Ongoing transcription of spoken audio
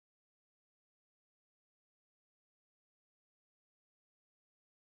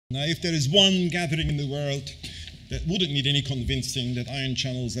Now, if there is one gathering in the world that wouldn't need any convincing that ion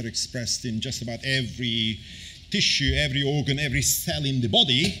channels are expressed in just about every tissue, every organ, every cell in the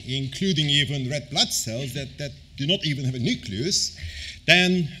body, including even red blood cells that do not even have a nucleus,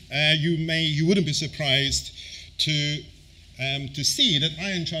 then you wouldn't be surprised to see that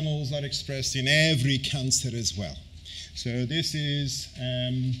ion channels are expressed in every cancer as well. So this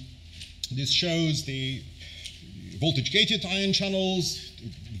shows the voltage-gated ion channels,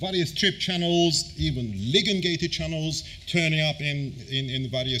 various trip channels, even ligand-gated channels turning up in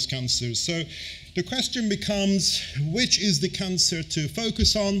various cancers. So the question becomes, which is the cancer to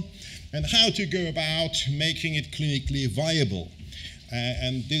focus on and how to go about making it clinically viable?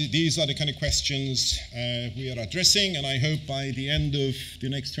 And these are the kind of questions we are addressing, and I hope by the end of the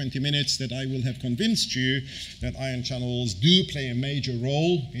next 20 minutes that I will have convinced you that ion channels do play a major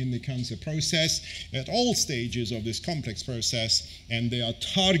role in the cancer process at all stages of this complex process, and they are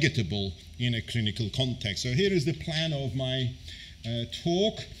targetable in a clinical context. So here is the plan of my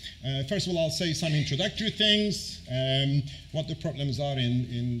talk. First of all, I'll say some introductory things, what the problems are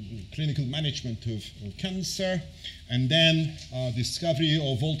in clinical management of cancer, and then discovery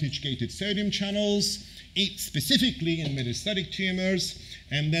of voltage-gated sodium channels, specifically in metastatic tumors,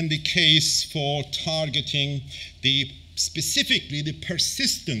 and then the case for targeting specifically the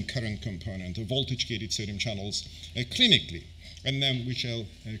persistent current component of voltage-gated sodium channels clinically. And then we shall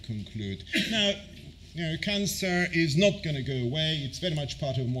conclude. Now, cancer is not going to go away. It's very much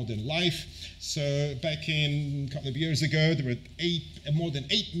part of modern life. So back in a couple of years ago, there were more than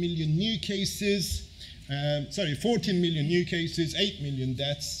 8 million new cases. 14 million new cases, 8 million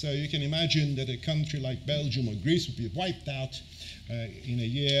deaths. So you can imagine that a country like Belgium or Greece would be wiped out in a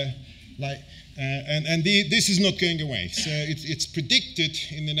year. This is not going away. So it's predicted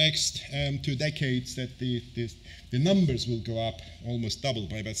in the next 2 decades that the numbers will go up almost double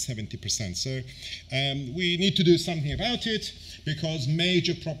by about 70%. So we need to do something about it because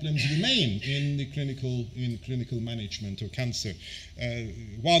major problems remain in the clinical management of cancer.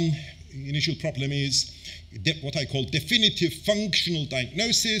 One initial problem is what I call definitive functional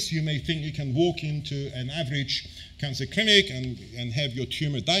diagnosis. You may think you can walk into an average cancer clinic and have your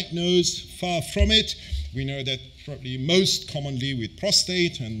tumor diagnosed. Far from it. We know that probably most commonly with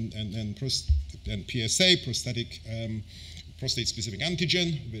prostate and PSA, prostate-specific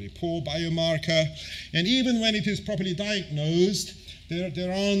antigen, very poor biomarker. And even when it is properly diagnosed,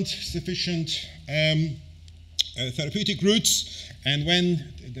 there aren't sufficient therapeutic routes. And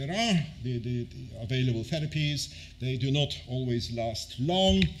when there are the available therapies, they do not always last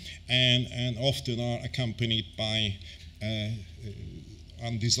long and often are accompanied by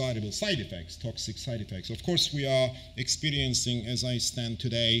undesirable side effects, toxic side effects. Of course, we are experiencing, as I stand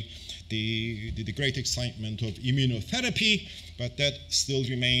today, the great excitement of immunotherapy, but that still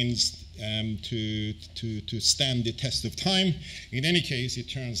remains to stand the test of time. In any case, it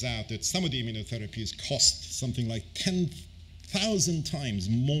turns out that some of the immunotherapies cost something like 10,000 times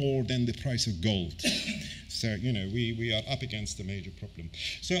more than the price of gold. So, we are up against a major problem.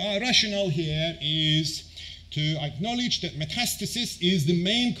 So our rationale here is to acknowledge that metastasis is the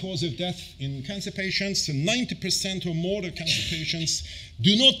main cause of death in cancer patients. So 90% or more of cancer patients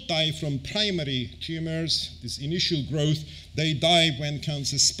do not die from primary tumors, this initial growth. They die when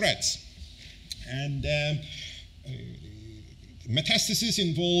cancer spreads. And metastasis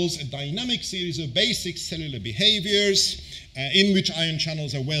involves a dynamic series of basic cellular behaviors in which ion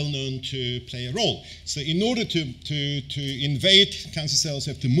channels are well known to play a role. So in order to invade, cancer cells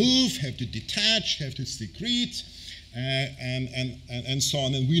have to move, have to detach, have to secrete, and so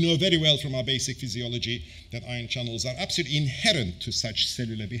on. And we know very well from our basic physiology that ion channels are absolutely inherent to such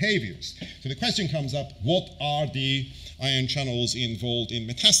cellular behaviors. So the question comes up, what are the ion channels involved in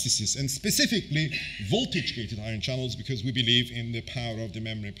metastasis, and specifically voltage-gated ion channels, because we believe in the power of the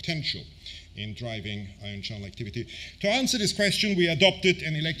memory potential in driving ion channel activity. To answer this question, we adopted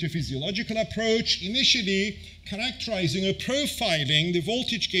an electrophysiological approach, initially characterizing or profiling the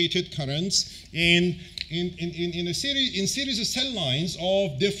voltage-gated currents in a series of cell lines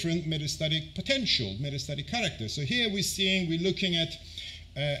of different metastatic potential, metastatic character. So here we're looking at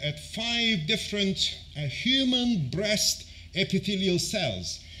 5 different human breast epithelial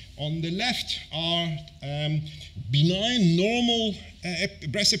cells. On the left are benign, normal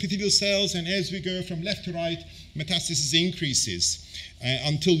breast epithelial cells, and as we go from left to right, metastasis increases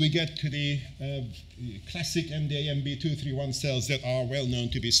until we get to the classic MDA-MB231 cells that are well known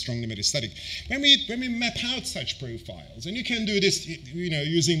to be strongly metastatic. When we map out such profiles, and you can do this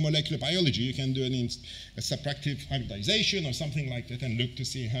using molecular biology, you can do a subtractive hybridization or something like that and look to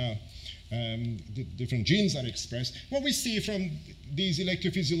see how the different genes are expressed. What we see from these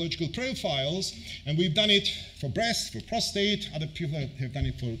electrophysiological profiles, and we've done it for breast, for prostate, other people have done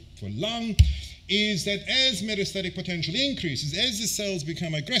it for lung, is that as metastatic potential increases, as the cells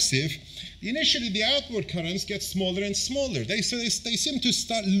become aggressive, initially the outward currents get smaller and smaller. They seem to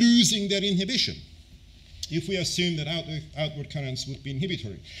start losing their inhibition, if we assume that outward currents would be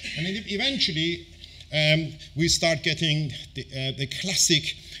inhibitory. And then eventually, we start getting the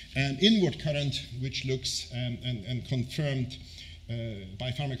classic inward current, which looks and confirmed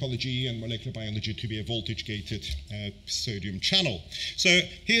by pharmacology and molecular biology to be a voltage-gated sodium channel. So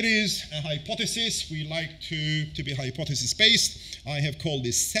here is a hypothesis. We like to be hypothesis-based. I have called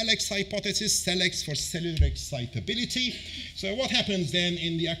this CELEX hypothesis, CELEX for cellular excitability. So what happens then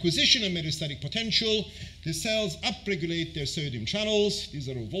in the acquisition of metastatic potential? The cells upregulate their sodium channels. These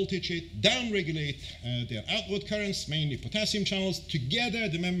are all voltage-gated. Downregulate their outward currents, mainly potassium channels. Together,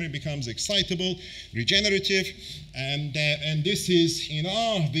 the membrane becomes excitable, regenerative, and this is, in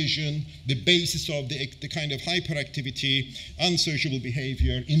our vision, the basis of the kind of hyperactivity, unsociable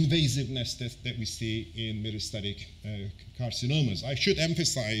behavior, invasiveness that we see in metastatic carcinomas. I should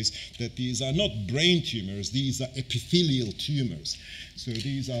emphasize that these are not brain tumors, these are epithelial tumors. So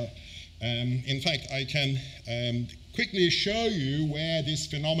these are, in fact, I can quickly show you where this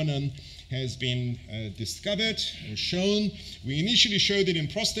phenomenon has been discovered or shown. We initially showed it in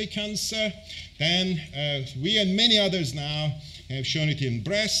prostate cancer, then we and many others now have shown it in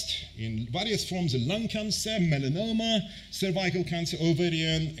breast, in various forms of lung cancer, melanoma, cervical cancer,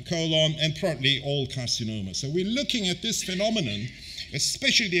 ovarian, colon, and partly all carcinoma. So we're looking at this phenomenon,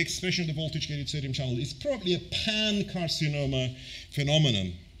 especially the expression of the voltage-gated sodium channel, is probably a pan-carcinoma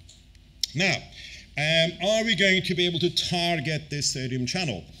phenomenon. Now, are we going to be able to target this sodium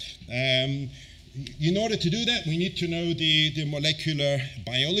channel? In order to do that, we need to know the molecular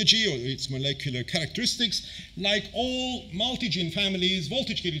biology or its molecular characteristics. Like all multi-gene families,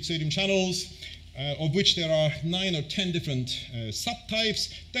 voltage-gated sodium channels, of which there are 9 or 10 different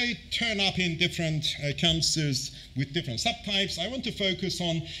subtypes, they turn up in different cancers with different subtypes. I want to focus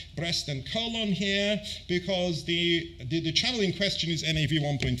on breast and colon here because the channel in question is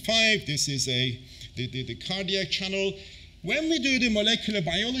NaV1.5. This is the cardiac channel. When we do the molecular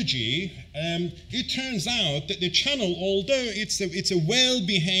biology, it turns out that the channel, although it's a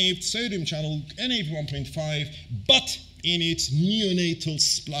well-behaved sodium channel, NaV1.5, but in its neonatal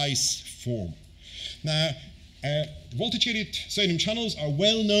splice form. Now, voltage-gated sodium channels are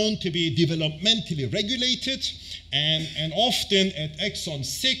well known to be developmentally regulated, and often at exon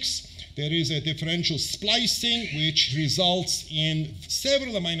 6, there is a differential splicing which results in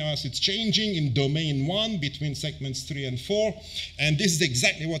several amino acids changing in domain 1 between segments 3 and 4. And this is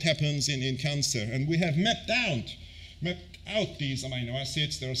exactly what happens in cancer. And we have mapped out these amino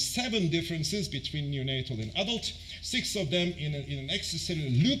acids. There are 7 differences between neonatal and adult, 6 of them in an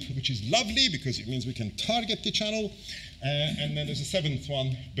extracellular loop, which is lovely because it means we can target the channel. And then there's a 7th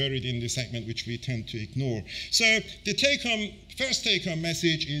one buried in the segment, which we tend to ignore. So the first take-home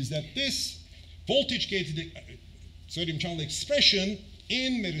message is that this voltage-gated sodium channel expression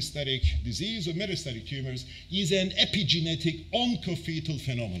in metastatic disease or metastatic tumors is an epigenetic oncofetal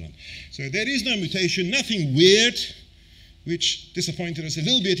phenomenon. So there is no mutation, nothing weird, which disappointed us a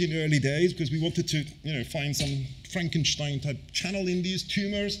little bit in the early days because we wanted to, find some Frankenstein-type channel in these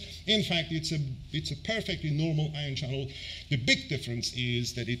tumors. In fact, it's a perfectly normal ion channel. The big difference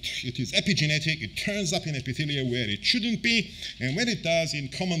is that it is epigenetic. It turns up in epithelia where it shouldn't be, and when it does, in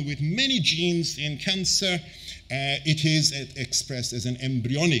common with many genes in cancer, it is expressed as an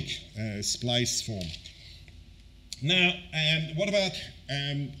embryonic splice form. Now, what about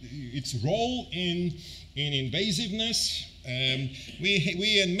its role in invasiveness?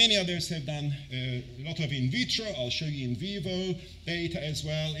 We and many others have done a lot of in vitro. I'll show you in vivo data as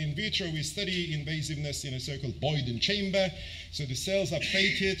well. In vitro, we study invasiveness in a so-called Boyden chamber. So the cells are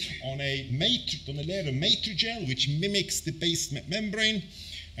plated on a layer of matrigel, which mimics the basement membrane,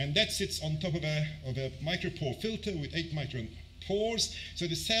 and that sits on top of a micropore filter with 8 micron pores. So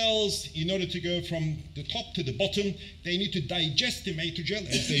the cells, in order to go from the top to the bottom, they need to digest the matrigel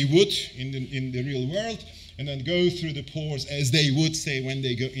as they would in the real world, and then go through the pores as they would, say, when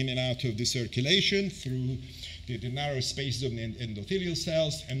they go in and out of the circulation through the narrow spaces of the endothelial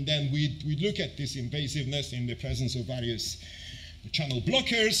cells. And then we look at this invasiveness in the presence of various channel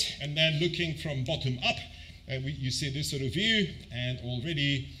blockers, and then looking from bottom up, you see this sort of view, and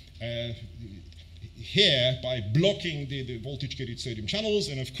already here by blocking the voltage-gated sodium channels.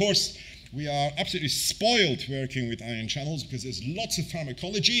 And of course, we are absolutely spoiled working with ion channels because there's lots of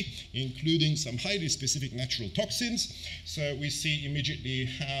pharmacology, including some highly specific natural toxins. So we see immediately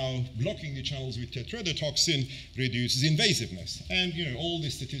how blocking the channels with tetrodotoxin reduces invasiveness. And all the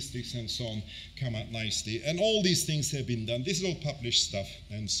statistics and so on come out nicely. And all these things have been done. This is all published stuff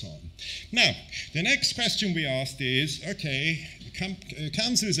and so on. Now, the next question we asked is, okay,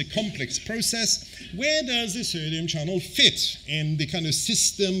 cancer is a complex process. Where does the sodium channel fit in the kind of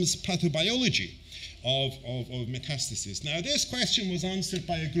systems pathobiology of metastasis? Now, this question was answered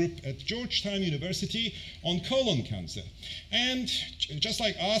by a group at Georgetown University on colon cancer. And just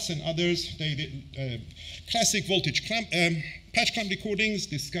like us and others, they did classic voltage patch clamp recordings,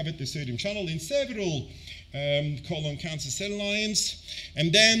 discovered the sodium channel in several colon cancer cell lines.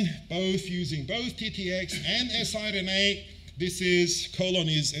 And then using both TTX and siRNA, this is, colon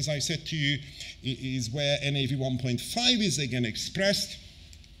is, as I said to you, is where NaV1.5 is again expressed.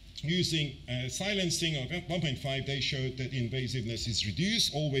 Using silencing of 1.5, they showed that invasiveness is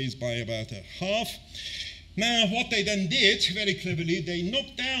reduced, always by about a half. Now, what they then did, very cleverly, they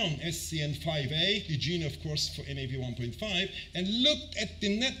knocked down SCN5A, the gene, of course, for NaV1.5, and looked at the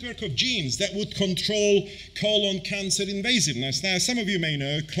network of genes that would control colon cancer invasiveness. Now, some of you may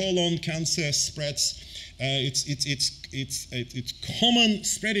know colon cancer spreads. Its common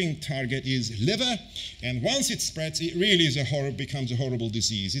spreading target is liver, and once it spreads, it really is becomes a horrible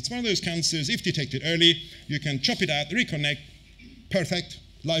disease. It's one of those cancers, if detected early, you can chop it out, reconnect, perfect,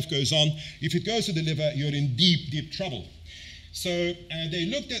 life goes on. If it goes to the liver, you're in deep, deep trouble. So they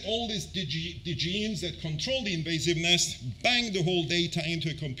looked at all these the genes that control the invasiveness, banged the whole data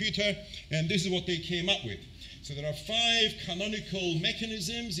into a computer, and this is what they came up with. So there are 5 canonical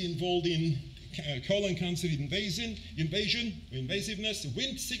mechanisms involved in colon cancer invasiveness,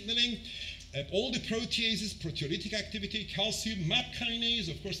 Wnt signaling, all the proteases, proteolytic activity, calcium, MAP kinase,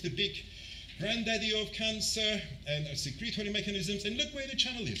 of course the big granddaddy of cancer, and secretory mechanisms. And look where the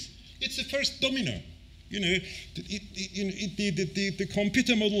channel is. It's the first domino. The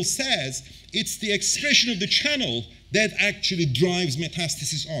computer model says it's the expression of the channel that actually drives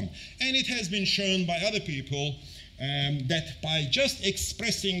metastasis on. And it has been shown by other people that by just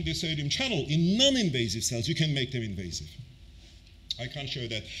expressing the sodium channel in non-invasive cells, you can make them invasive. I can't show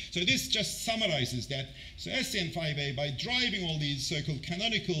that. So this just summarizes that. So SCN5A, by driving all these so-called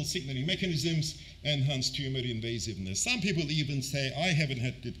canonical signaling mechanisms, enhance tumor invasiveness. Some people even say, I haven't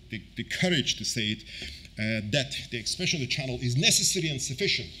had the courage to say it, that the expression of the channel is necessary and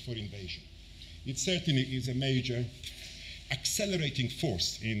sufficient for invasion. It certainly is a major accelerating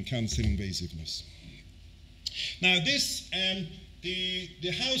force in cancer invasiveness. Now this,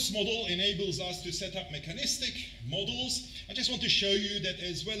 the house model enables us to set up mechanistic models. I just want to show you that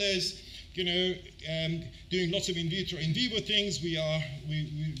as well as doing lots of in vitro, in vivo things, we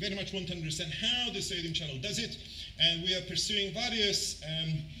very much want to understand how the sodium channel does it, and we are pursuing various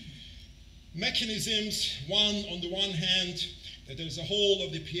mechanisms. On the one hand, that there's a whole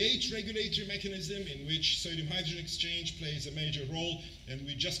of the pH regulatory mechanism in which sodium hydrogen exchange plays a major role, and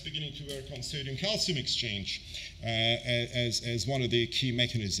we're just beginning to work on sodium calcium exchange as one of the key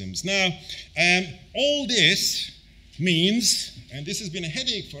mechanisms. Now, all this means, and this has been a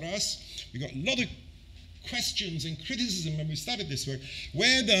headache for us, we got a lot of questions and criticism when we started this work.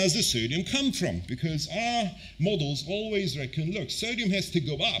 Where does the sodium come from? Because our models always reckon, look, sodium has to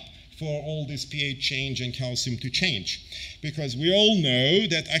go up for all this pH change and calcium to change, because we all know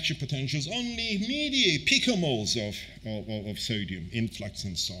that action potentials only mediate picomoles of sodium influx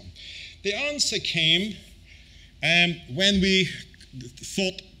and so on. The answer came when we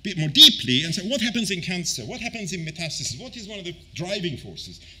thought a bit more deeply and said, what happens in cancer? What happens in metastasis? What is one of the driving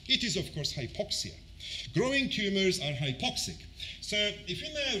forces? It is, of course, hypoxia. Growing tumors are hypoxic. So if you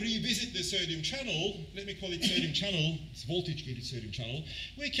now revisit the sodium channel, let me call it sodium channel, it's voltage-gated sodium channel,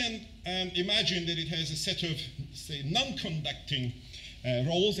 we can imagine that it has a set of, say, non-conducting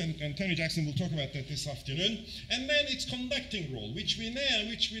roles, and Tony Jackson will talk about that this afternoon, and then its conducting role, which we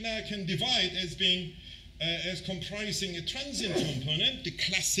now can divide as being as comprising a transient component, the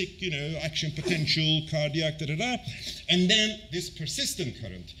classic, action potential, cardiac, and then this persistent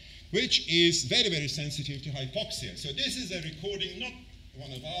current, which is very, very sensitive to hypoxia. So this is a recording, not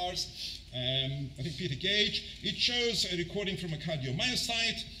one of ours, I think Peter Gage. It shows a recording from a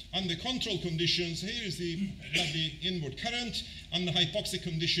cardiomyocyte under control conditions. Here is the lovely inward current. Under hypoxic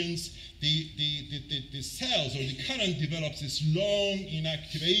conditions, the cells or the current develops this long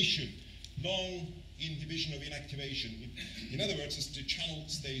inactivation, long inhibition of inactivation. In other words, the channel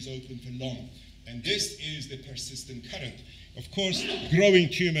stays open for long. And this is the persistent current. Of course, growing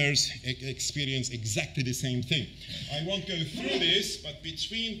tumors experience exactly the same thing. I won't go through this, but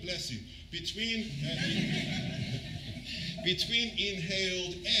between, bless you, between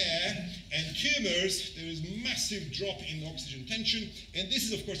inhaled air and tumors, there is massive drop in oxygen tension, and this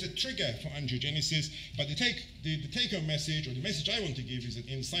is, of course, a trigger for angiogenesis. But the take-home message, or the message I want to give, is that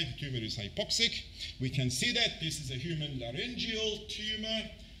inside the tumor is hypoxic. We can see that this is a human laryngeal tumor.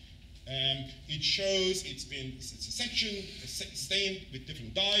 It shows it's a section stained with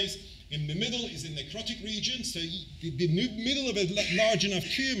different dyes. In the middle is a necrotic region, so the middle of a large enough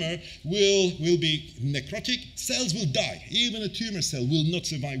tumor will be necrotic. Cells will die. Even a tumor cell will not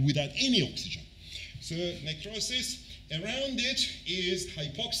survive without any oxygen. So necrosis. Around it is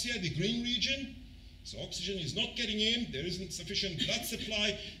hypoxia, the green region. So oxygen is not getting in, there isn't sufficient blood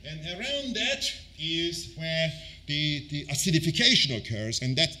supply, and around that is where the acidification occurs,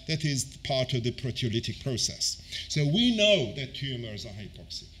 and that is part of the proteolytic process. So we know that tumors are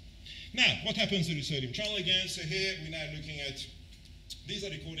hypoxic. Now, what happens to the sodium channel again? So here we're now looking at, these are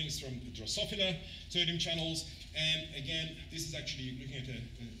recordings from Drosophila sodium channels, and again, this is actually looking at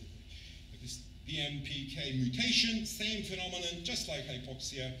this DMPK mutation, same phenomenon, just like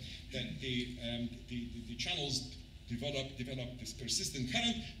hypoxia, that the channels develop this persistent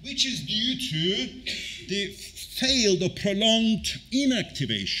current, which is due to the failed or prolonged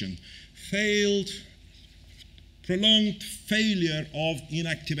inactivation, prolonged failure of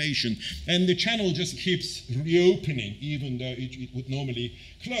inactivation. And the channel just keeps reopening, even though it would normally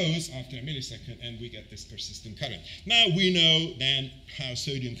close after a millisecond, and we get this persistent current. Now we know then how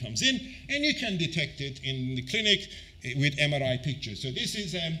sodium comes in, and you can detect it in the clinic with MRI pictures. So this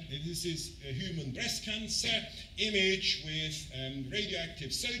is a human breast cancer image with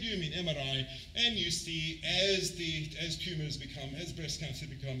radioactive sodium in MRI, and you see as breast cancer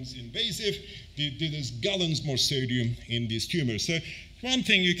becomes invasive, there's gallons more sodium in these tumors. So one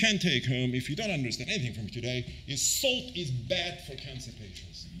thing you can take home, if you don't understand anything from today, is salt is bad for cancer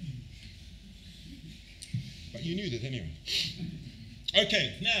patients. But you knew that anyway.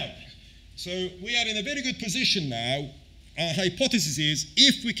 Okay, now, so we are in a very good position now. Our hypothesis is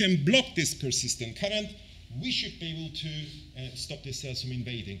if we can block this persistent current, we should be able to stop the cells from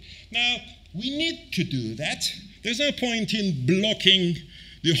invading. Now, we need to do that. There's no point in blocking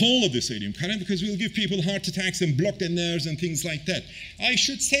the whole of the sodium current, because we'll give people heart attacks and block their nerves and things like that. I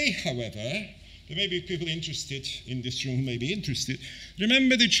should say, however, there may be people interested in this room who may be interested.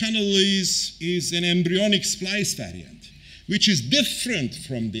 Remember, the channel is an embryonic splice variant, which is different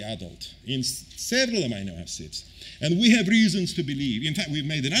from the adult in several amino acids. And we have reasons to believe, in fact, we've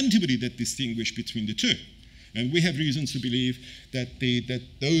made an antibody that distinguishes between the two. And we have reasons to believe that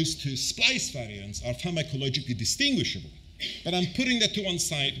those two splice variants are pharmacologically distinguishable. But I'm putting that to one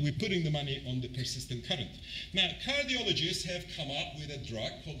side. We're putting the money on the persistent current. Now, cardiologists have come up with a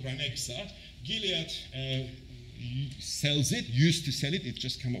drug called Ranexa. Gilead sells it, used to sell it. It's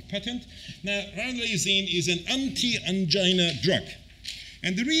just come off patent. Now, ranolazine is an anti-angina drug.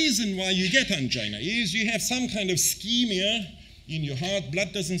 And the reason why you get angina is you have some kind of ischemia in your heart.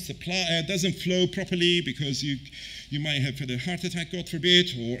 Blood doesn't flow properly because you might have had a heart attack, God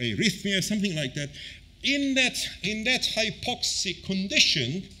forbid, or arrhythmia, something like that. In that hypoxic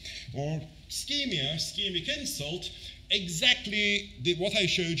condition, or ischemic insult, exactly what I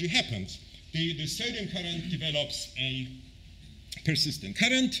showed you happens. The sodium current develops a persistent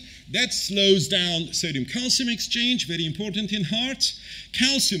current that slows down sodium-calcium exchange, very important in hearts.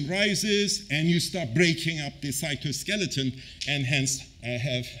 Calcium rises, and you start breaking up the cytoskeleton, and hence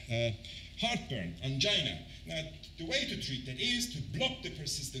have heartburn, angina. Now, the way to treat that is to block the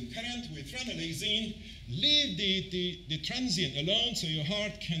persistent current with ranolazine, leave the transient alone so your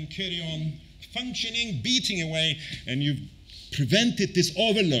heart can carry on functioning, beating away, and you've prevented this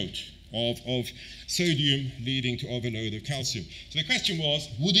overload of sodium leading to overload of calcium. So the question was,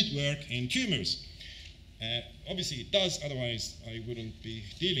 would it work in tumors? Obviously it does, otherwise I wouldn't be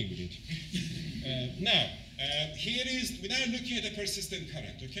dealing with it. Now, here is, we're now looking at a persistent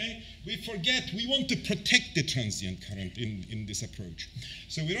current, okay? We want to protect the transient current in this approach.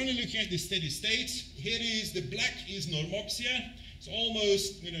 So we're only looking at the steady states. Here is, the black is normoxia, it's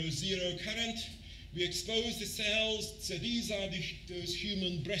almost, zero current. We expose the cells, so these are those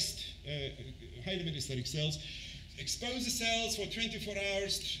human breast highly metastatic cells. Expose the cells for 24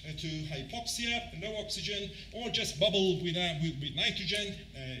 hours to hypoxia, low oxygen, or just bubble with nitrogen.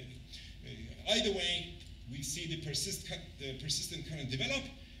 Either way, we see the persistent current develop.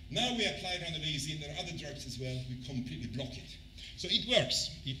 Now we apply ranolazine. There are other drugs as well. We completely block it. So it works.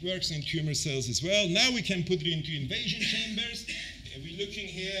 It works in tumor cells as well. Now we can put it into invasion chambers. we're looking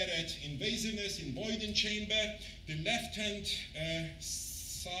here at invasiveness in Boyden chamber. The left-hand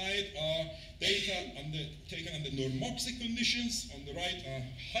side are data taken under normoxic conditions. On the right are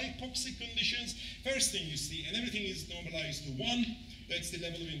hypoxic conditions. First thing you see, and everything is normalized to 1. That's the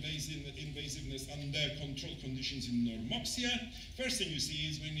level of invasiveness under control conditions in normoxia. First thing you see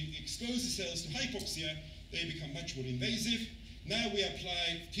is when you expose the cells to hypoxia, they become much more invasive. Now we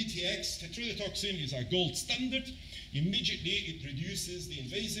apply TTX, tetrodotoxin is our gold standard. Immediately it reduces the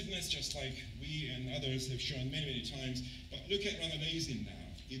invasiveness, just like we and others have shown many, many times. But look at ranolazine now.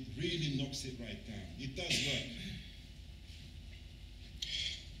 It really knocks it right down. It does work.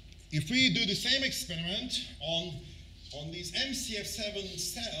 If we do the same experiment on these MCF7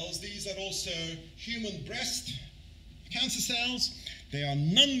 cells, these are also human breast cancer cells. They are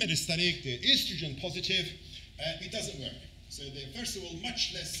non-metastatic, they're estrogen positive. It doesn't work. So they're, first of all,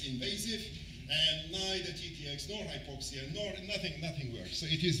 much less invasive, and neither TTX nor hypoxia nor nothing works. So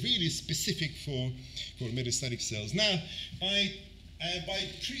it is really specific for metastatic cells. Now, by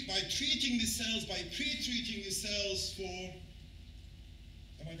treating the cells, by pre-treating the cells for,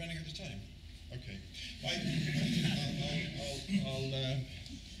 am I running out of time? Okay.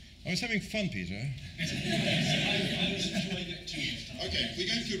 I was having fun, Peter. I was enjoying it too. Okay, we're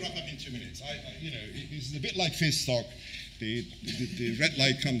going to wrap up in 2 minutes. You know, it's a bit like fist stock. The red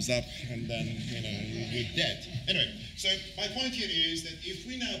light comes up, and then you're dead. Anyway, so my point here is that if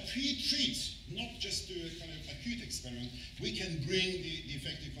we now pre-treat, not just do a kind of acute experiment, we can bring the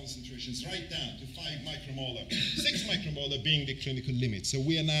effective concentrations right down to 5 micromolar, 6 micromolar being the clinical limit. So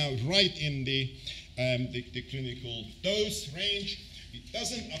we are now right in the clinical dose range. It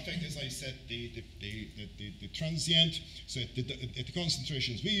doesn't affect, as I said, the transient. So at the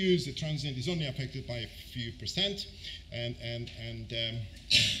concentrations we use, the transient is only affected by a few percent, and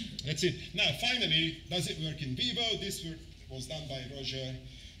that's it. Now, finally, does it work in vivo? This work was done by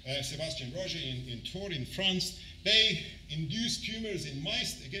Sébastien Roger in Tours in France. They induced tumors in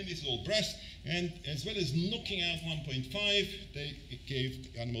mice. Again, this is all breast, and as well as knocking out 1.5, they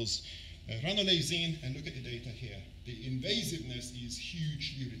gave the animals ranolazine, and look at the data here. The invasiveness is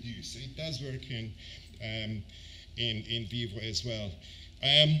hugely reduced, so it does work in vivo as well.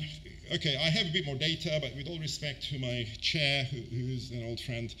 Okay, I have a bit more data, but with all respect to my chair, who's an old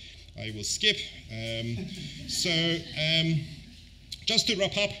friend, I will skip. Just to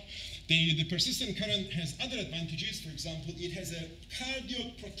wrap up, the persistent current has other advantages. For example, it has a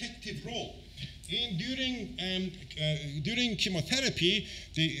cardioprotective role. During chemotherapy,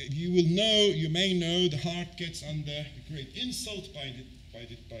 you may know the heart gets under great insult by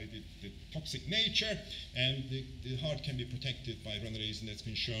the toxic nature, and the heart can be protected by ranolazine, that's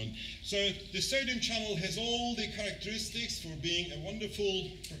been shown. So the sodium channel has all the characteristics for being a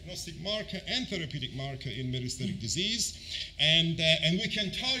wonderful prognostic marker and therapeutic marker in metastatic disease, and we can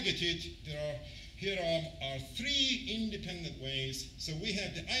target it. Here are 3 independent ways. So we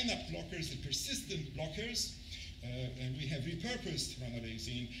have the INAP blockers, the persistent blockers, and we have repurposed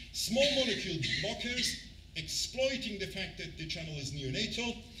ranolazine. Small molecule blockers, exploiting the fact that the channel is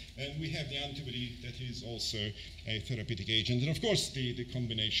neonatal, and we have the antibody that is also a therapeutic agent, and of course the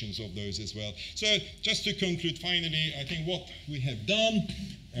combinations of those as well. So just to conclude, finally, I think what we have done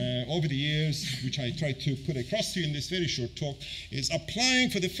over the years, which I tried to put across to you in this very short talk, is applying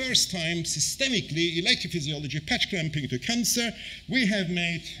for the first time systemically electrophysiology patch clamping to cancer. We have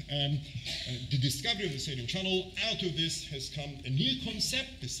made the discovery of the sodium channel. Out of this has come a new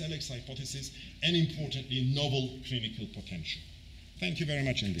concept, the Celex hypothesis, and importantly, novel clinical potential. Thank you very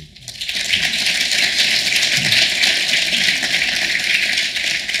much indeed.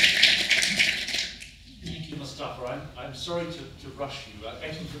 Thank you, Mustafa. I'm sorry to rush you,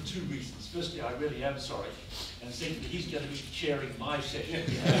 actually for 2 reasons. Firstly, I really am sorry. And secondly, he's going to be chairing my session.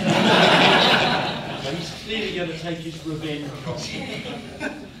 So he's clearly going to take his revenge on me.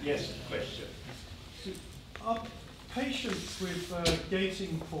 Yes, question. Are patients with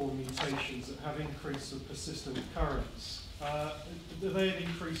gating pore mutations that have increased or persistent currents, do they have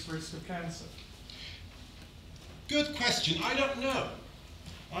increased risk of cancer? Good question. I don't know.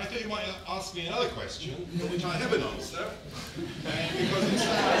 I thought you might ask me another question, for which I have an answer. Because it's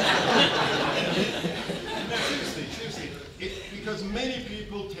no, seriously. Because many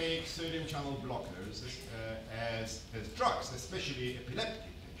people take sodium channel blockers as drugs, especially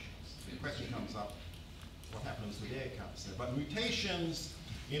epileptic patients. The question comes up, what happens to their cancer? But mutations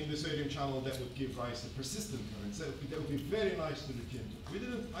in the sodium channel that would give rise to persistent currents, that would be very nice to look into.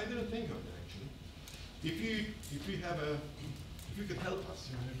 I didn't think of that actually. If you could help us,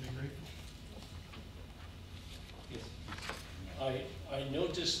 I'd be grateful. Yes. I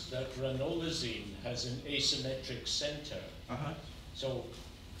noticed that ranolazine has an asymmetric center. So,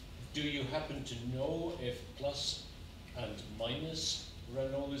 do you happen to know if plus and minus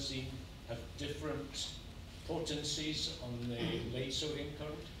ranolazine have different potencies on the late sodium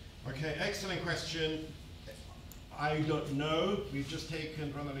current? Okay, excellent question. I don't know. We've just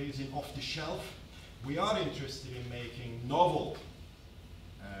taken ranolazine off the shelf. We are interested in making novel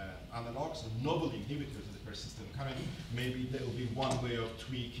analogs, or novel inhibitors of the persistent current. Maybe that will be one way of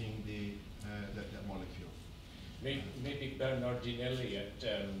tweaking that molecule. Maybe Bernardinelli at...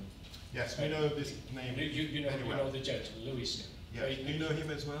 yes, we know this name you very well. You know the gentleman, Louis. Yes. Do you know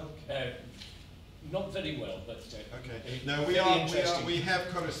him as well? Not very well, but... okay. No, we have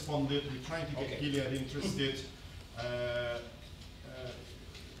corresponded. We're trying to get Gilead interested.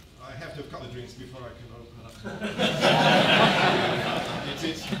 I have to have a couple of drinks before I can open up.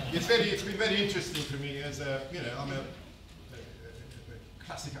 It's been very interesting for me as a, I'm a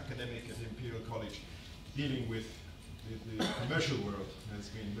classic academic at Imperial College. Dealing with the commercial world has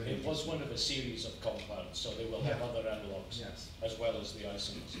been very It was one of a series of compounds, so they will have other analogues, yes, as well as the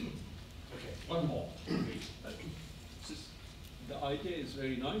isomers. Okay, one more. The idea is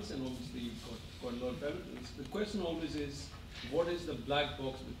very nice, and obviously you've got quite a lot of evidence. The question always is, what is the black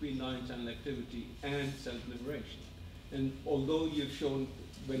box between ion channel activity and cell proliferation? And although you've shown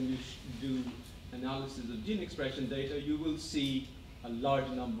when you do analysis of gene expression data, you will see a large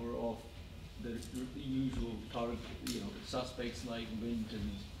number of the usual target, suspects like Wnt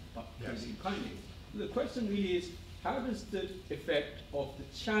and protein kinase. The question really is, how does the effect of the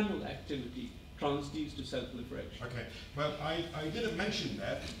channel activity transduce to cell proliferation? Okay, well, I didn't mention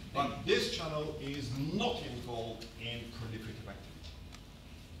that, but this channel is not involved in proliferative activity.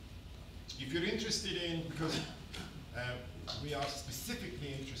 If you're interested in, because we are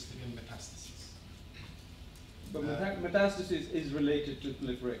specifically interested in metastasis. But metastasis is related to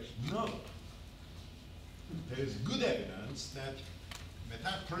proliferation? No. There is good evidence that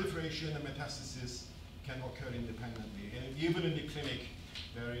proliferation and metastasis can occur independently. And even in the clinic,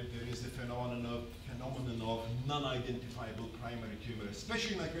 there is a phenomenon of non-identifiable primary tumor,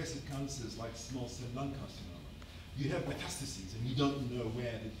 especially in aggressive cancers like small cell lung carcinoma. You have metastases and you don't know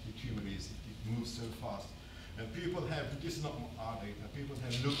where the tumor is. It moves so fast. And people have, this is not our data, people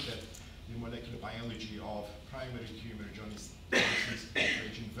have looked at the molecular biology of primary tumor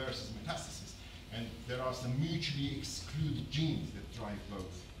proliferation versus metastasis. And there are some mutually excluded genes that drive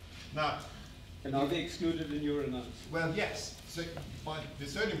both. Now, and are they excluded in your analysis? Well, yes. So, by the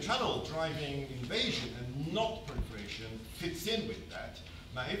sodium channel driving invasion and not proliferation fits in with that.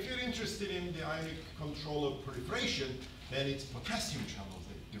 Now, if you're interested in the ionic control of proliferation, then it's potassium channels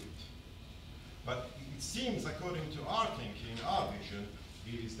that do it. But it seems, according to our thinking, our vision,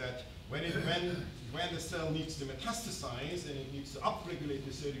 is that when the cell needs to metastasize and it needs to upregulate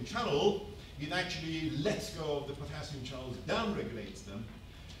the sodium channel, it actually lets go of the potassium channels, downregulates them,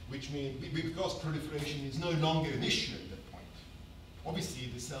 which means, because proliferation is no longer an issue at that point. Obviously,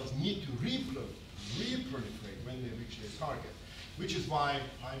 the cells need to reproliferate when they reach their target, which is why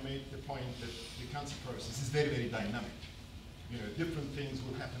I made the point that the cancer process is very, very dynamic. Different things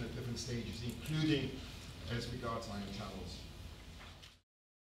will happen at different stages, including as regards ion channels.